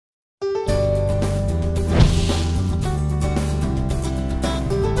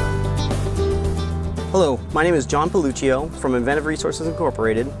Hello, my name is John Paluccio from Inventive Resources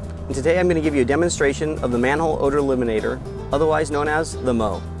Incorporated, and today I'm going to give you a demonstration of the Manhole Odor Eliminator, otherwise known as the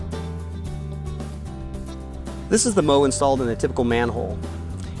MO. This is the MO installed in a typical manhole.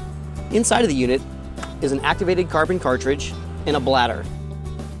 Inside of the unit is an activated carbon cartridge and a bladder.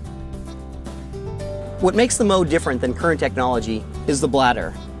 What makes the MO different than current technology is the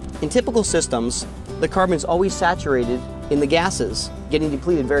bladder. In typical systems, the carbon is always saturated in the gases, getting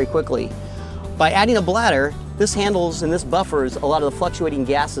depleted very quickly. By adding a bladder, this handles and this buffers a lot of the fluctuating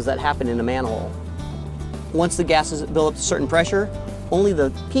gases that happen in a manhole. Once the gases build up to a certain pressure, only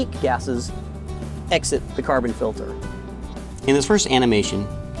the peak gases exit the carbon filter. In this first animation,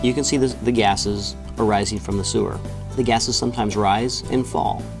 you can see the gases are rising from the sewer. The gases sometimes rise and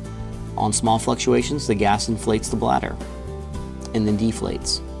fall. On small fluctuations, the gas inflates the bladder and then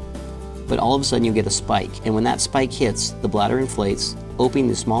deflates. But all of a sudden you get a spike, and when that spike hits, the bladder inflates, opening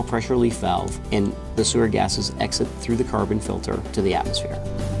the small pressure relief valve, and the sewer gases exit through the carbon filter to the atmosphere.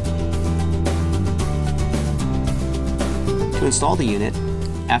 To install the unit,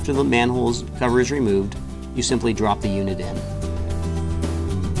 after the manhole's cover is removed, you simply drop the unit in.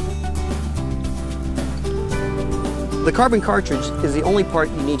 The carbon cartridge is the only part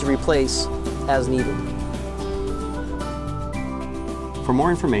you need to replace as needed. For more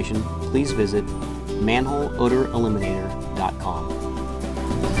information, please visit manholeodoreliminator.com.